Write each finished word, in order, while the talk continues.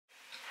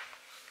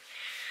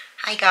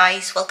Hi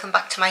guys, welcome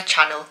back to my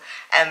channel.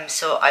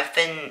 So I've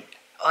been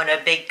on a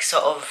big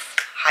sort of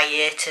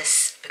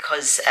hiatus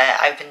because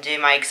I've been doing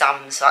my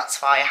exams, so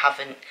that's why I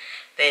haven't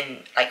been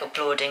like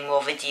uploading more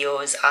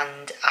videos,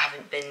 and I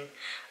haven't been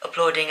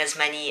uploading as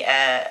many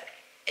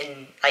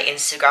in like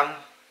Instagram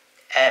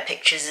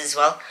pictures as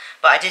well.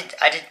 But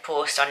I did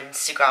post on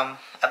Instagram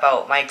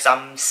about my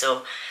exams,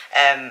 so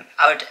I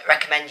would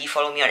recommend you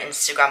follow me on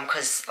Instagram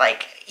because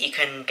like you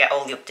can get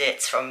all the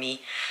updates from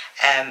me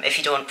if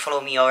you don't follow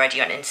me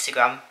already on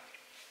Instagram.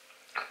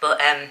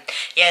 But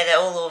yeah, they're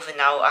all over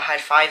now. I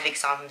had 5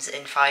 exams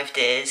in 5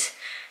 days.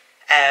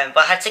 But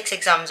I had 6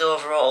 exams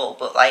overall,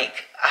 but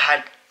like I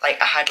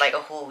had like a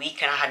whole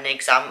week, and I had an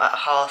exam at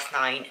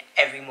 9:30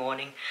 every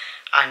morning,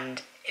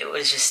 and it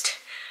was just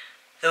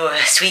the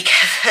worst week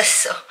ever.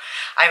 So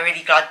I'm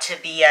really glad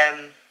to be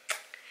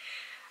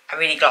I'm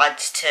really glad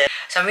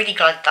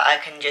that I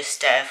can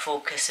just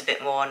focus a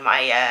bit more on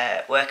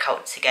my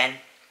workouts again.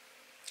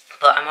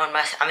 But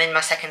I'm in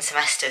my second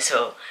semester,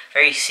 so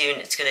very soon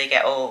it's gonna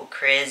get all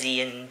crazy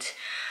and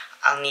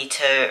I'll need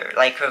to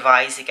like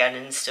revise again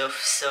and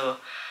stuff. So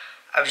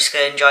I'm just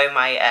gonna enjoy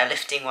my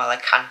lifting while I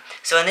can.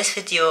 So in this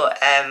video,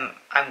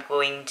 I'm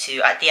going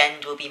to, at the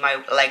end will be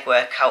my leg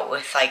workout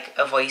with like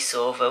a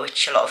voiceover,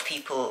 which a lot of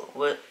people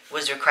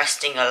was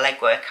requesting a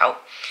leg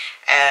workout.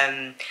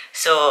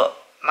 So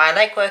my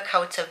leg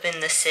workouts have been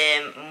the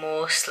same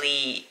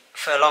mostly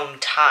for a long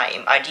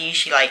time. I'd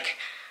usually like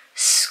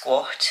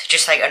squat,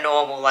 just like a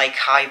normal like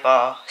high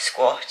bar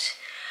squat,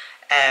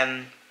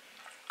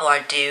 or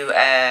I'd do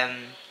a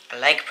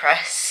leg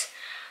press,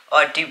 or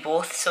I'd do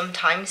both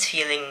sometimes,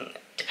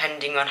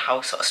 depending on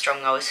how sort of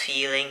strong I was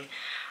feeling,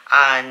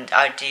 and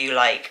I'd do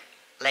like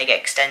leg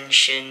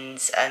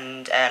extensions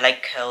and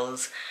leg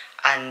curls,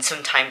 and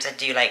sometimes I'd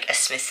do like a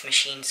Smith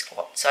machine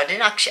squat. So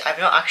I've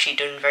not actually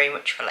done very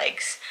much for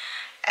legs,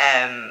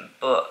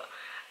 but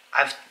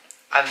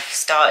I've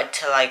started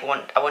to like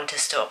I want to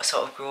sort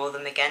of grow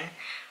them again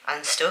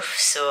and stuff.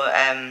 So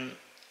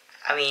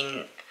I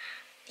mean,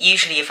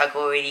 usually if I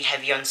go really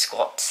heavy on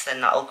squats,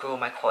 then that'll grow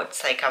my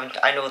quads. Like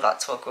I know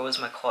that's what grows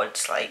my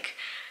quads. Like,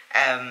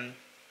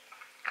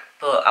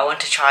 but I want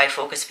to try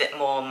focus a bit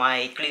more on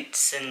my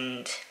glutes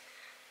and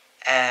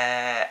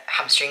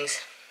hamstrings.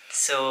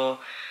 So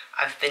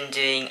I've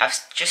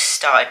just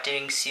started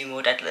doing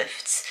sumo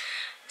deadlifts,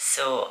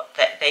 so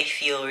that they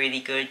feel really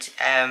good.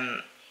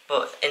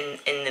 But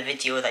in the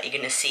video that you're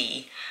gonna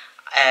see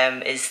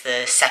is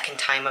the second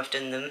time I've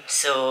done them.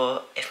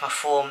 So if my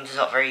form's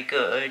not very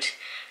good,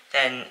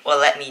 then well,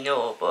 let me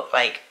know. But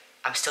like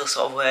I'm still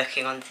sort of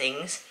working on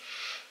things.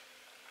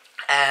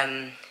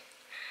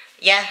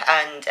 Yeah,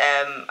 and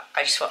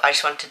I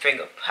just want to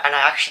bring up, and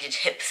I actually did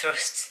hip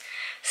thrusts.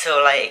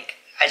 So like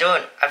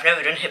I've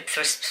never done hip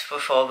thrusts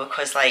before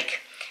because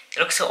like it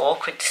looks so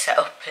awkward to set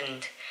up,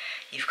 and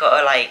you've got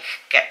to like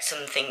get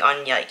something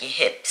on your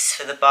hips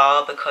for the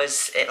bar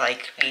because it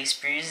like leaves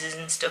bruises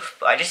and stuff.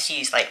 But I just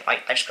used like I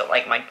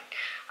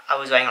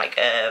was wearing like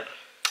a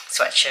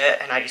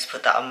sweatshirt, and I just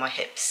put that on my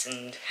hips,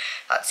 and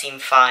that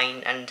seemed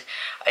fine. And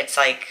it's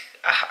like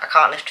I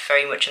can't lift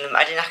very much on them.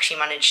 I didn't actually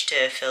manage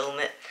to film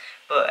it,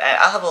 but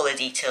I'll have all the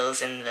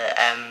details in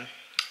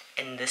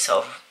the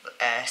sort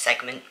of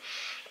segment.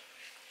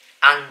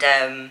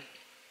 And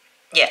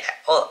yeah,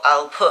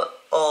 I'll put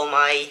all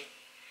my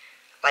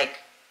like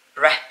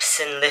reps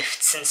and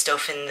lifts and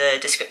stuff in the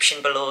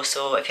description below,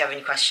 so if you have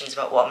any questions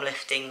about what I'm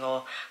lifting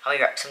or how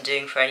many reps I'm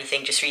doing for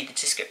anything, just read the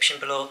description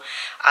below.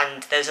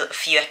 And there's a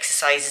few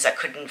exercises I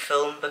couldn't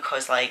film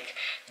because like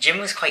the gym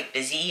was quite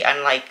busy,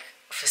 and like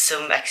for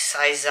some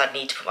exercises I'd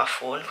need to put my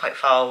phone quite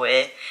far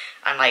away,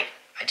 and like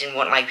I didn't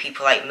want like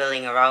people like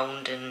milling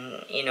around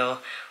and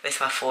with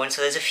my phone.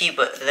 So there's a few,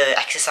 but the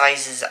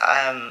exercises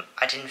I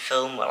didn't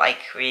film were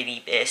like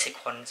really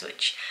basic ones,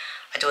 which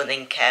I don't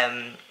think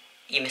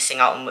you're missing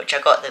out on much. I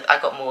got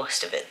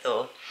most of it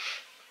though.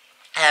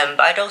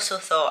 But I'd also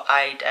thought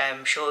I'd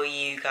show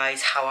you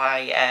guys how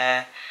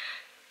I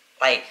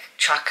like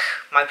track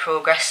my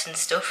progress and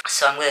stuff.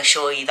 So I'm going to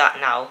show you that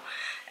now,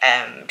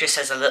 just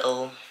as a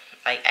little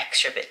like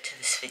extra bit to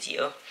this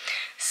video.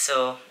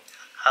 So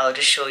I'll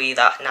just show you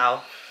that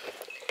now.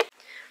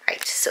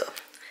 Right, so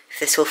if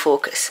this will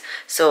focus.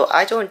 So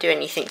I don't do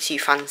anything too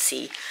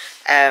fancy.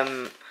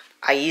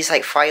 I use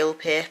like foil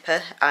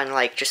paper and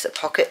like just a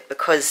pocket,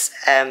 because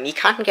you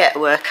can get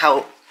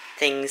workout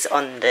things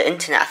on the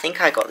internet. I think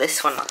I got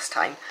this one last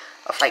time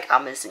off like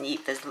Amazon.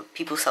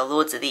 People sell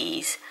loads of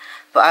these,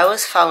 but I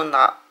always found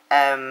that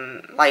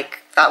like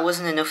that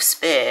wasn't enough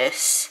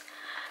space.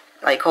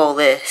 Like all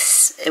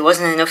this, it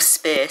wasn't enough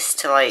space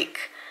to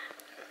like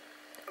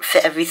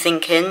fit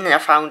everything in, and I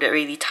found it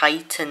really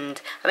tight.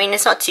 And I mean,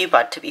 it's not too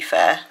bad to be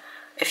fair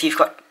if you've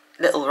got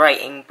little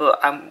writing,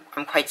 but I'm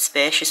quite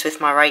spacious with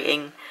my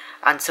writing.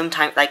 And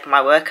sometimes, like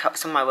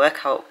some of my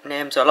workout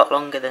names are a lot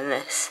longer than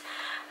this.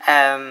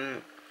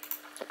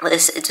 But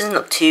it doesn't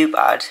look too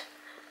bad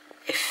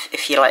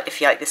if you like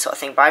this sort of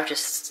thing. But I've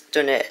just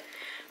done it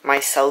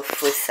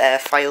myself with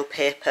file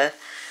paper,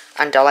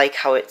 and I like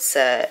how it's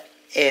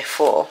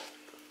A4.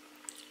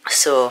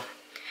 So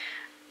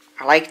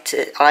I like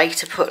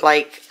to put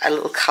like a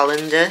little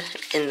calendar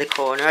in the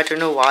corner. I don't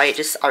know why,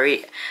 because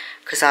I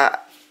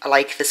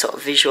like the sort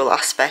of visual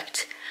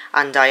aspect,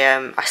 and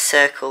I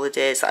circle the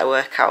days that I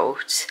work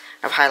out.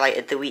 I've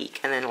highlighted the week,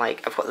 and then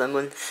like I've got the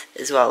month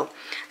as well.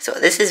 So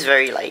this is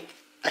very like,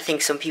 I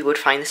think some people would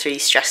find this really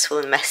stressful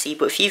and messy,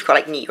 but if you've got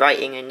like neat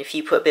writing and if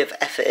you put a bit of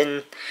effort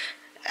in,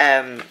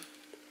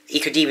 you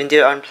could even do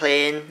it on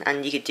plane,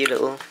 and you could do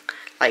little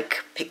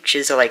like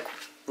pictures or like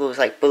those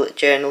like bullet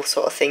journal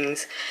sort of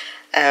things.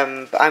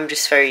 But I'm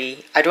just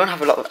very, I don't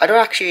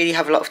actually really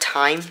have a lot of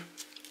time,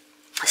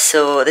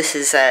 so this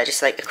is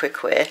just like a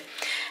quick way.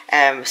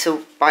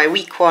 So by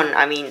week 1,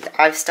 I mean,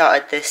 I've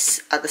started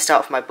this at the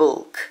start of my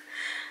bulk,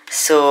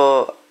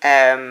 so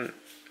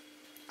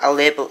I'll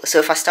label, so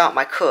if I start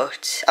my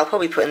cut, I'll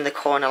probably put in the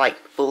corner like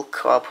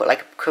bulk, or I'll put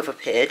like a cover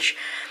page.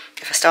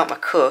 If I start my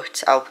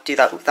cut, I'll do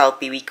that, that'll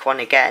be week 1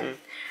 again,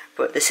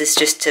 but this is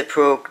just to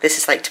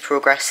to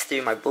progress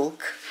through my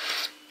bulk.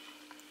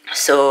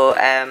 So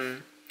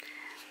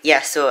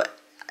yeah, so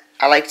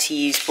I like to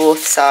use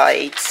both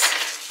sides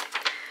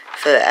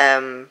for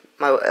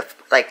my,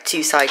 like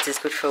 2 sides is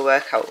good for a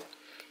workout,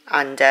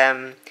 and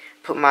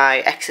put my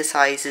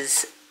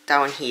exercises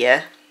down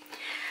here.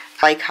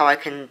 I like how I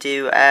can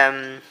do,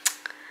 I've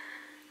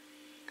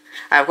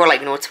got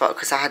like notes about it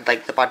because I had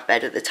like the bad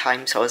bed at the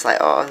time, so I was like,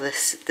 oh,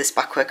 this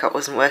back workout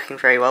wasn't working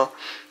very well.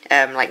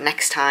 Like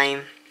next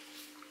time,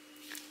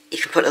 you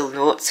can put little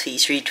notes for you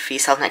to read for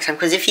yourself next time,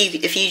 because if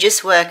you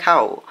just work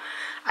out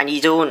and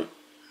you don't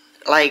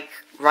like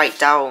write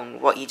down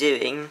what you're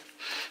doing,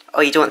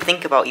 or you don't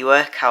think about your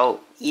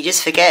workout, you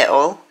just forget it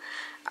all,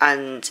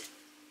 and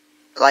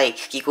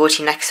like you go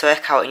to your next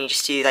workout and you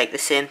just do like the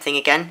same thing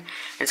again.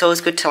 And it's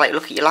always good to like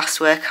look at your last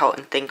workout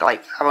and think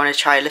like, I want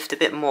to try to lift a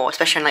bit more,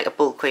 especially in like a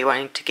bulk where you're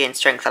wanting to gain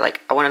strength. I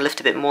want to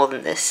lift a bit more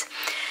than this.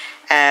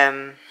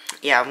 Yeah,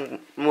 I'm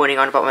moaning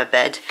on about my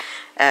bed.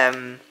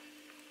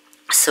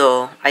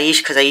 So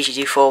because I usually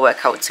do 4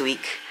 workouts a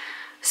week.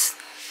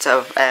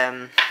 So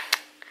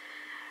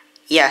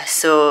yeah,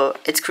 so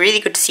it's really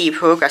good to see your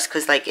progress,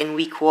 because like in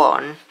week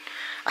 1,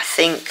 I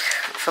think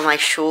for my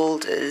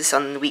shoulders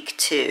on week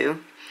 2,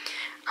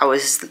 I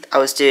was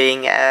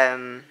doing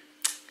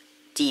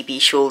DB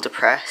shoulder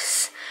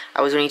press.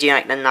 I was only doing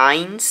like the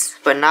 9s,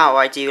 but now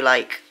I do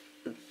like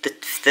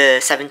the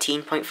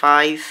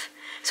 17.5,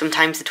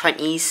 sometimes the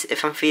 20s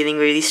if I'm feeling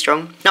really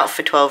strong. Not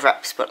for 12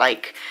 reps, but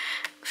like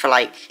for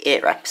like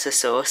 8 reps or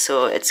so.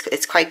 So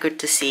it's quite good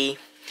to see.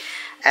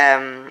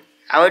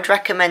 I would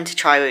recommend to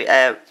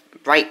try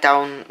write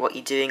down what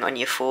you're doing on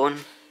your phone,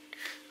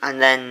 and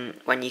then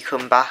when you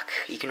come back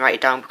you can write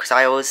it down, because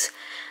I always,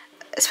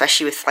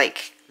 especially with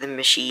like the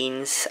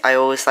machines, I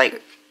always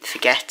like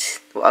forget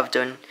what I've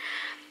done.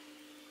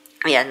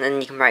 Yeah, and then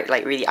you can write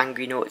like really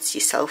angry notes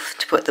yourself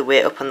to put the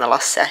weight up on the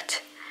last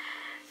set.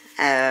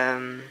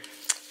 Yeah,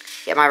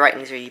 my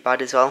writing's really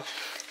bad as well.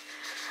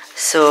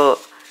 So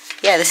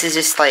yeah, this is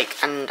just like,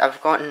 and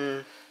I've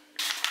gotten,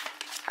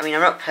 I mean,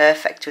 I'm not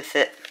perfect with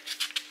it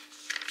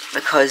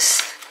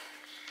because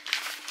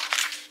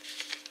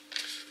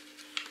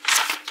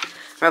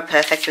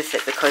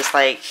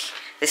like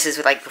this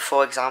is like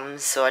before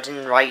exams, so I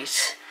didn't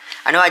write.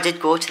 I know I did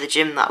go to the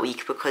gym that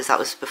week because that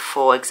was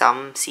before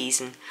exam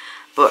season,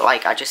 but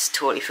like I just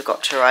totally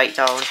forgot to write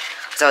down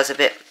because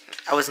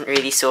I wasn't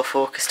really so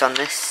focused on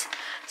this.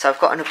 So I've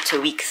gotten up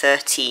to week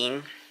 13,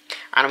 and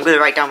I'm going to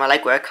write down my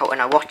leg workout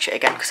when I watch it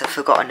again because I've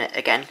forgotten it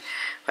again.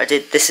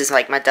 This is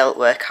like my delt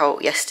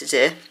workout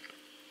yesterday.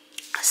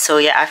 So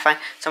yeah,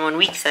 so I'm on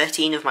week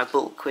 13 of my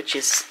bulk, which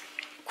is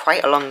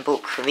quite a long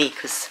bulk for me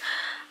because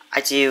I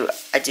do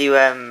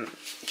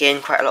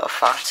gain quite a lot of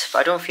fat, but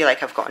I don't feel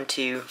like I've gotten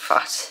too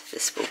fat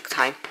this bulk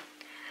time.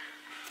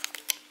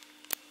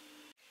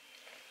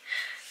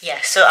 Yeah,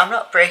 so I'm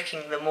not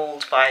breaking the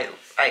mould by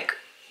like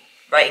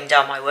writing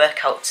down my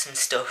workouts and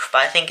stuff,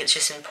 but I think it's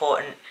just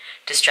important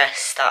to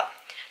stress that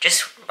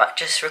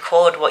just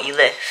record what you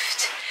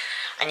lift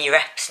and your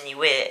reps and your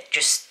weight,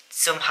 just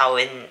somehow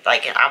in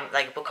like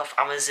a book off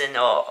Amazon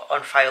or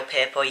on file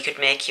paper, or you could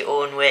make your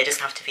own way. It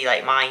doesn't have to be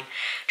like mine.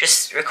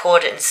 Just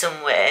record it in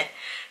some way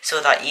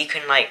so that you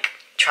can like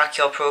track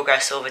your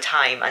progress over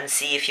time and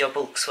see if your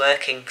bulk's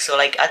working. So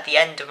like at the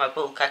end of my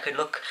bulk, I could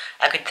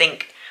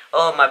think,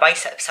 oh, my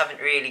biceps haven't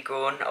really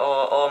grown,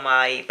 or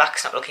my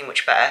back's not looking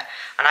much better,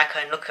 and I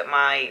can look at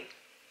my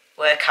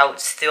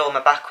workouts through all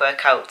my back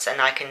workouts,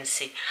 and I can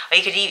see. Or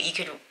you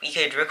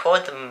could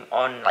record them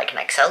on like an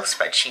Excel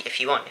spreadsheet if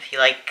you want, if you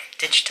like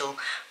digital.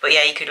 But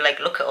yeah, you could like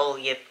look at all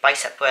your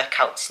bicep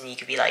workouts, and you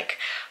could be like,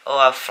 oh,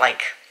 I've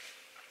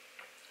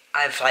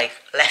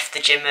left the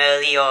gym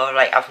early, or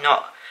like I've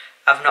not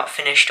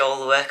finished all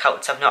the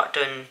workouts. I've not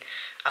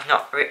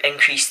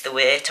increased the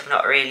weight. I've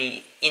not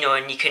really,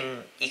 and you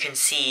can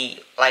see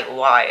like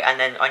why, and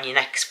then on your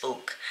next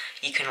bulk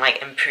you can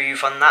like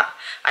improve on that.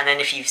 And then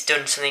if you've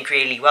done something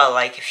really well,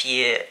 like if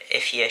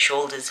your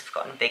shoulders have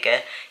gotten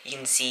bigger, you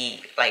can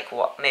see like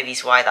what maybe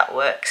is why that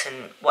works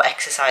and what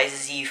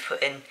exercises you've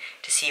put in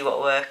to see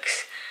what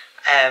works.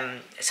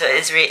 So it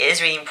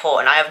is really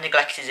important. I have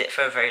neglected it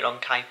for a very long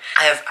time.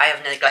 I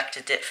have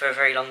neglected it for a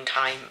very long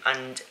time,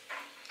 and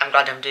I'm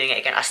glad I'm doing it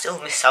again. I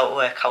still miss out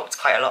workouts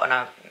quite a lot, and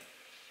I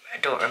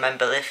don't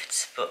remember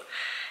lifts, but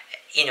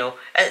you know,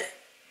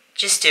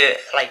 just do it,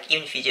 like,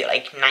 even if you do it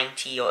like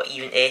 90 or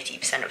even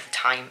 80% of the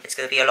time, it's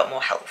going to be a lot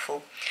more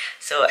helpful.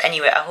 So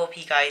anyway, I hope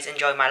you guys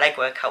enjoy my leg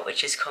workout,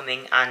 which is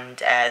coming, and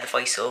the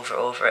voiceover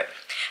over it.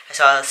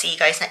 So I'll see you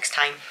guys next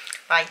time.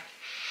 Bye.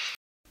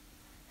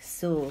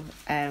 So,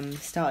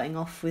 starting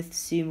off with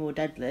Sumo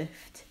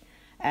Deadlift.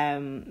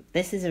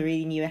 This is a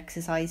really new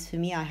exercise for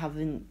me.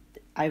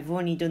 I've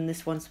only done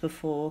this once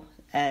before,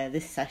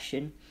 this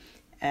session.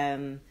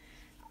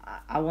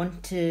 I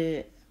want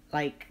to,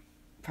 like,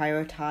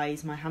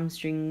 prioritize my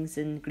hamstrings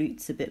and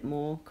glutes a bit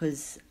more,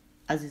 because,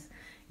 as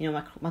you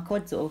know, my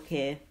quads are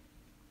okay.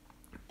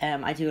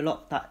 I do a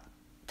lot that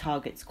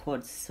targets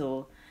quads,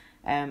 so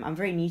I'm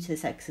very new to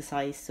this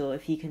exercise, so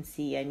if you can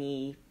see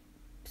any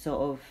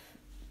sort of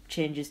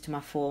changes to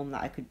my form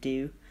that I could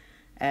do,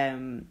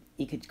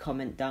 you could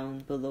comment down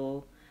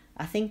below.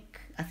 I think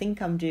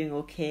I'm doing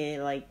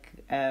okay. Like,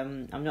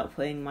 I'm not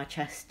putting my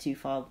chest too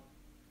far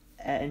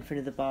in front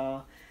of the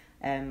bar.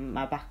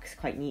 My back's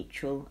quite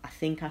neutral. I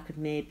think I could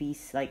maybe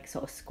like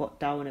sort of squat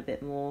down a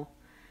bit more,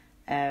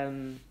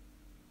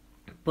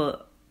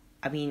 but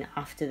I mean,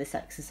 after this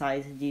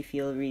exercise, I do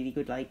feel a really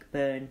good like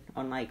burn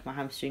on like my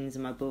hamstrings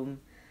and my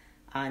bum,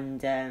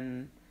 and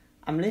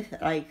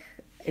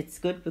it's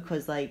good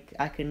because like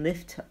I can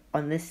lift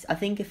on this. I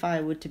think if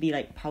I were to be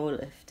like power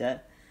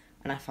lifter,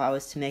 and if I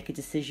was to make a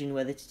decision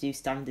whether to do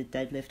standard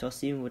deadlift or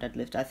sumo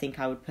deadlift, I think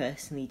I would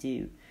personally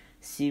do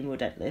sumo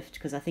deadlift,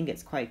 because I think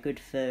it's quite good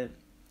for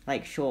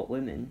like short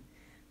women,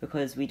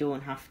 because we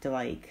don't have to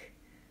like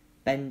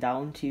bend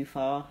down too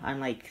far, and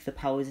like the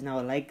power's in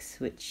our legs,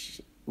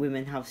 which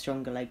women have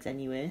stronger legs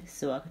anyway.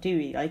 So I do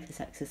really like this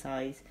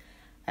exercise.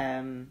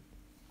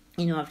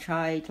 You know, I've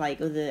tried like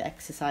other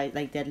exercise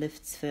like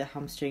deadlifts for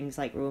hamstrings,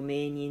 like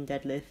Romanian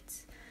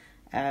deadlifts,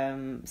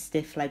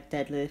 stiff leg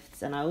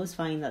deadlifts, and I always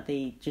find that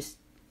they just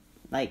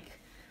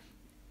like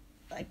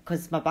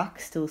because my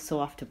back's still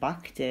sore after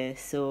back day,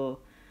 so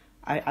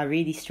I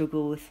really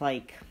struggle with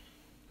like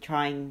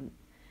trying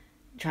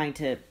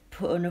to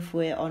put enough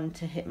weight on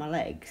to hit my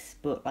legs,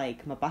 but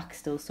like my back's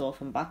still sore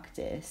from back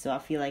day, so I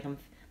feel like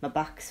my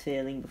back's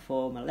failing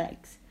before my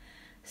legs.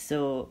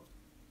 So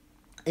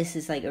this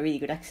is like a really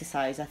good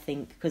exercise, I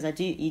think, because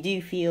you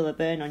do feel a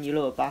burn on your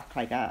lower back.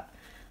 Like I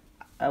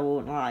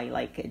won't lie,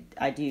 like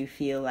I do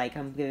feel like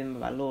I'm giving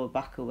my lower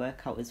back a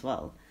workout as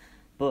well,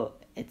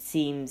 but it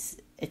seems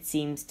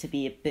to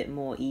be a bit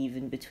more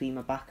even between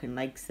my back and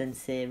legs than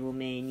say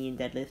Romanian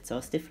deadlifts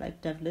or stiff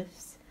leg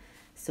deadlifts.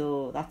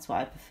 So that's what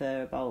I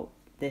prefer about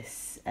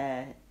this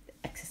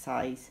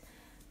exercise,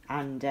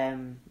 and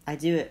I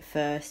do it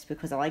first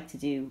because I like to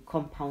do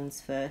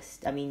compounds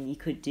first. I mean, you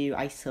could do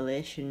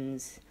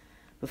isolations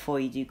before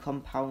you do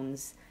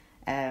compounds.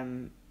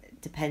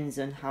 Depends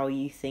on how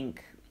you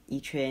think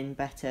you train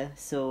better.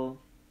 So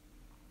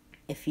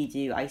if you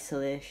do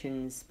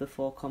isolations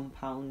before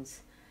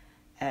compounds,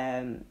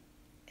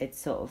 it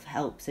sort of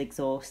helps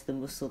exhaust the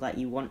muscle that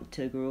you want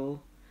to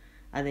grow.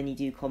 And then you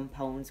do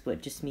compounds, but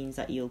it just means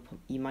that you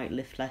might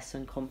lift less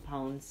on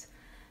compounds.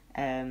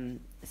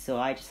 So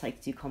I just like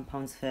to do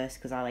compounds first,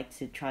 because I like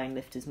to try and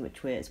lift as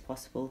much weight as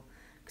possible,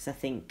 because I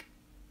think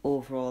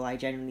overall I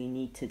generally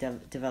need to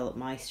develop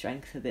my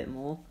strength a bit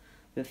more.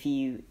 But if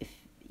you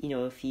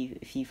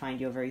find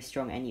you're very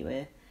strong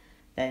anyway,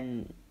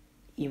 then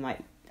you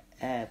might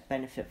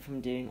benefit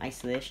from doing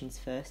isolations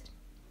first.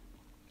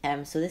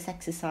 So this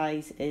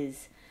exercise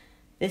is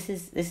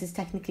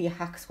technically a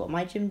hack squat.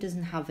 My gym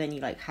doesn't have any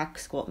like hack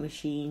squat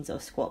machines or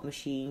squat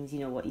machines, you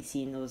know, what you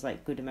see in those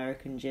like good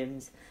American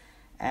gyms.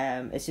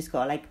 It's just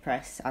got a leg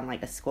press and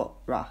like a squat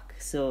rack.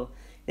 So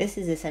this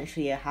is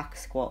essentially a hack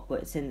squat,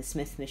 but it's in the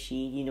Smith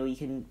machine. You know, you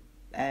can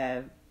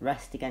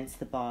rest against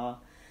the bar.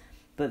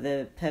 But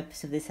the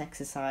purpose of this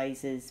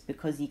exercise is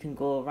because you can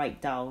go right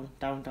down,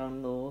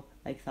 low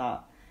like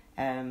that.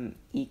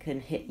 You can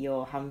hit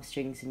your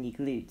hamstrings and your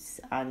glutes,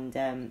 and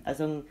as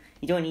long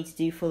you don't need to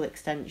do full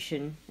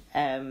extension.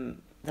 The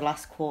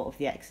last quarter of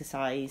the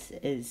exercise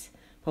is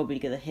probably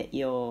going to hit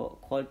your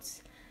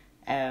quads.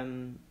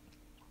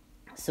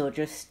 So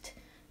just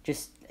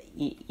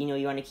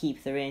you want to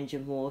keep the range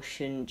of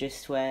motion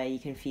just where you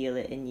can feel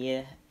it in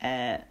your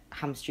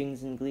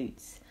hamstrings and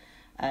glutes.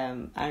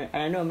 And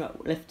I know I'm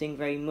not lifting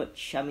very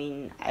much. I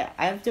mean,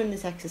 I've done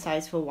this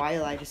exercise for a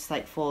while. I just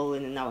like fall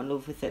in and out in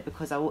love with it,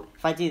 because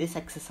if I do this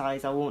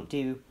exercise, I won't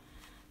do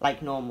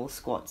like normal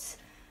squats.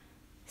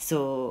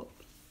 So,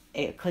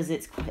 because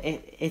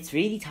it's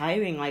really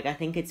tiring. Like, I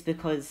think it's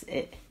because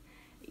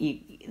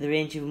the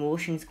range of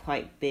motion is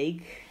quite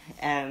big.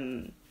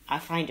 I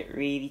find it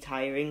really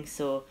tiring.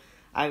 So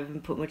I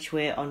haven't put much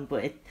weight on,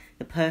 but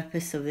the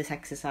purpose of this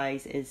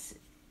exercise is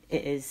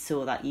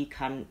so that you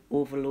can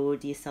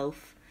overload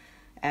yourself.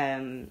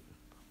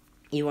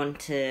 You want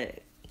to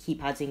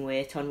keep adding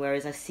weight on,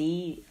 whereas I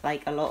see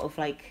like a lot of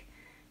like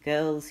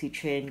girls who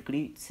train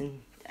glutes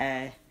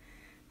and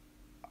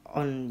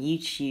on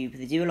YouTube,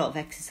 they do a lot of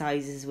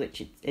exercises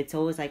which it's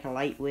always like a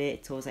lightweight,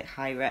 it's always like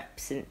high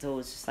reps, and it's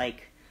always just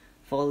like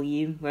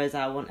volume, whereas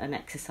I want an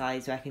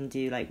exercise where I can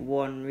do like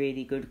one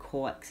really good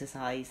core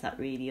exercise that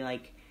really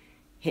like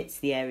hits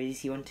the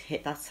areas you want to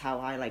hit. That's how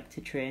I like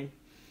to train.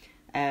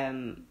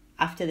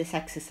 After this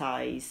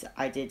exercise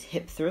I did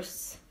hip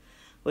thrusts,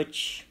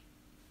 which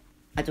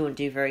I don't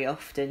do very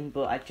often,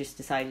 but I just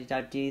decided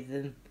I'd do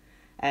them.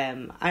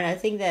 And I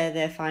think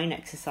they're fine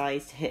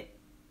exercise to hit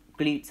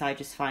glutes. I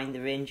just find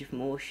the range of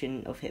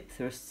motion of hip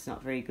thrusts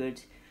not very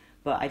good,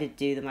 but I did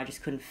do them. I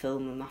just couldn't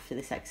film them after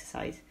this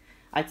exercise.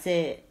 I'd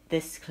say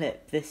this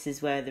clip, this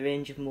is where the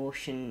range of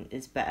motion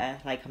is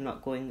better. Like, I'm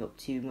not going up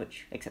too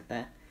much except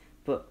there,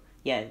 but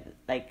yeah,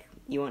 like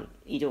you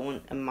don't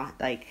want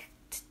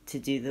to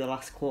do the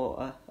last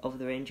quarter of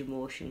the range of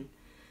motion.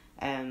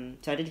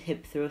 So I did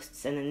hip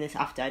thrusts, and then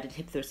after I did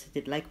hip thrusts, I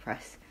did leg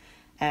press.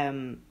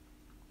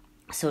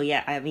 So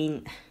yeah, I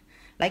mean,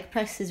 leg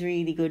press is a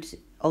really good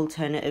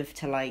alternative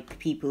to like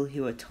people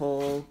who are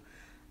tall,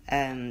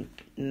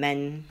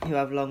 men who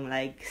have long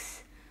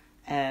legs.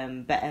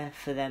 Better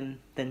for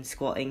them than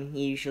squatting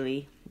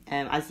usually.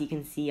 As you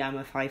can see, I'm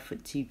a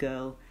 5'2"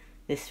 girl.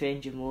 This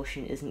range of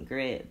motion isn't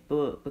great,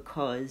 but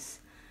because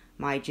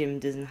my gym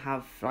doesn't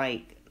have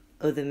like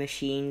other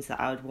machines that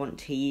I would want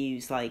to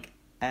use, like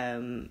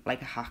a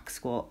hack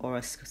squat or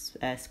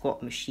a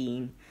squat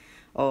machine,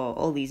 or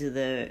all these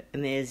other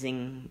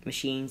amazing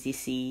machines you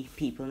see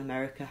people in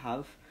America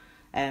have,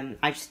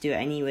 I just do it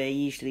anyway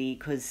usually,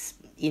 because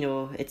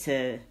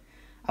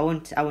I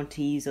want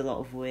to use a lot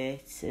of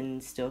weight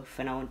and stuff,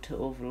 and I want to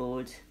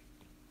overload.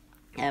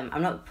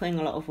 I'm not putting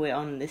a lot of weight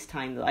on this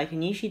time though. I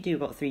can usually do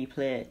about 3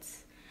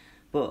 plates,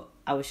 but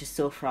I was just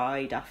so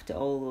fried after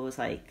all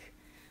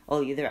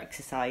the other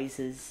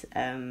exercises.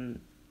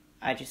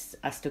 I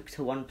stuck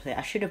to 1 plate.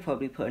 I should have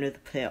probably put another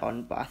plate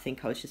on, but I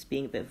think I was just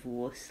being a bit of a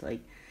wuss.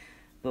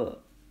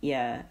 But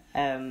yeah,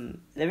 the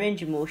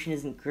range of motion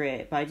isn't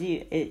great, but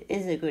it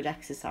is a good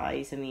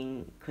exercise. I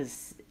mean,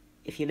 because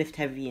if you lift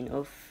heavy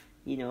enough,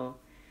 you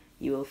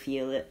will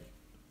feel it.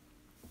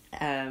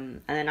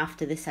 And then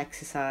after this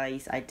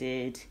exercise, I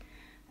did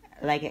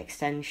leg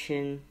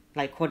extension,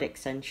 like quad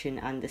extension,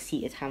 and the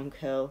seated ham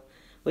curl,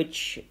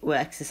 which were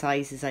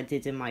exercises I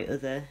did in my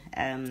other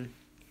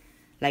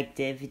leg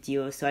day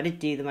video. So I did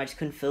do them. I just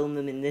couldn't film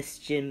them in this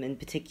gym in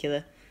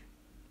particular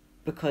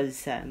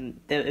because it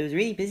was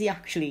really busy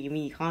actually. I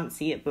mean, you can't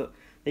see it, but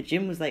the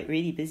gym was like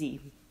really busy,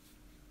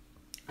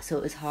 so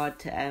it was hard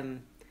to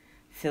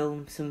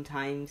film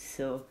sometimes.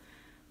 So,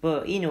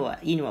 but you know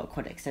what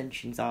quad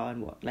extensions are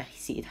and what like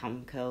seated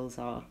ham curls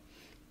are.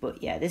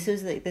 But yeah, this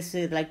was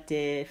leg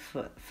day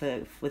for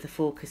with a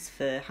focus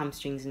for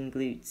hamstrings and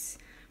glutes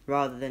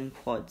rather than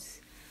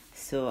quads.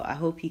 So I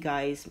hope you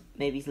guys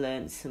maybe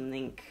learned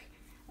something,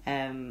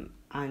 and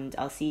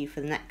I'll see you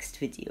for the next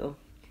video.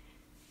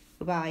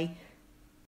 Bye bye.